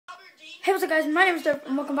Hey, what's up guys, my name is Derek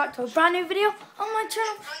and welcome back to a brand new video on my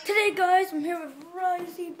channel. Today guys, I'm here with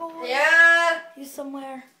Risey Boy. Yeah. He's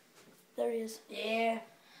somewhere. There he is. Yeah.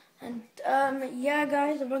 And yeah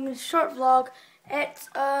guys, I'm bringing a short vlog. It's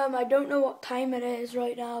I don't know what time it is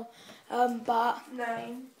right now. But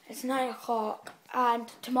 9. it's 9 o'clock and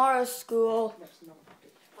tomorrow's school.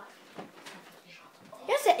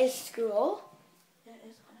 Yes it is school. Yeah, it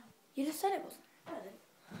is, I know. You just said it wasn't. I didn't.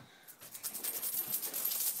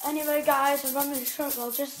 Anyway guys, I'm running a short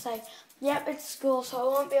vlog just to say, yep, it's school, so I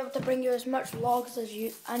won't be able to bring you as much vlogs as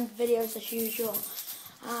and videos as usual.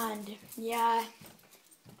 And yeah,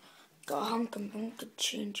 got a hunk and bunk of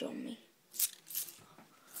change on me.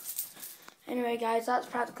 Anyway guys, that's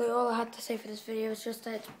practically all I had to say for this video. It's just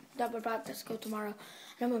that we're back to school tomorrow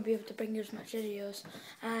and I won't be able to bring you as much videos.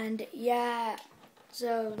 And yeah,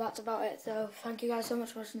 so that's about it. So thank you guys so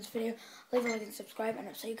much for watching this video. Leave a like and subscribe, and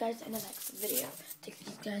I'll see you guys in the next video. Take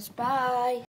care guys, bye.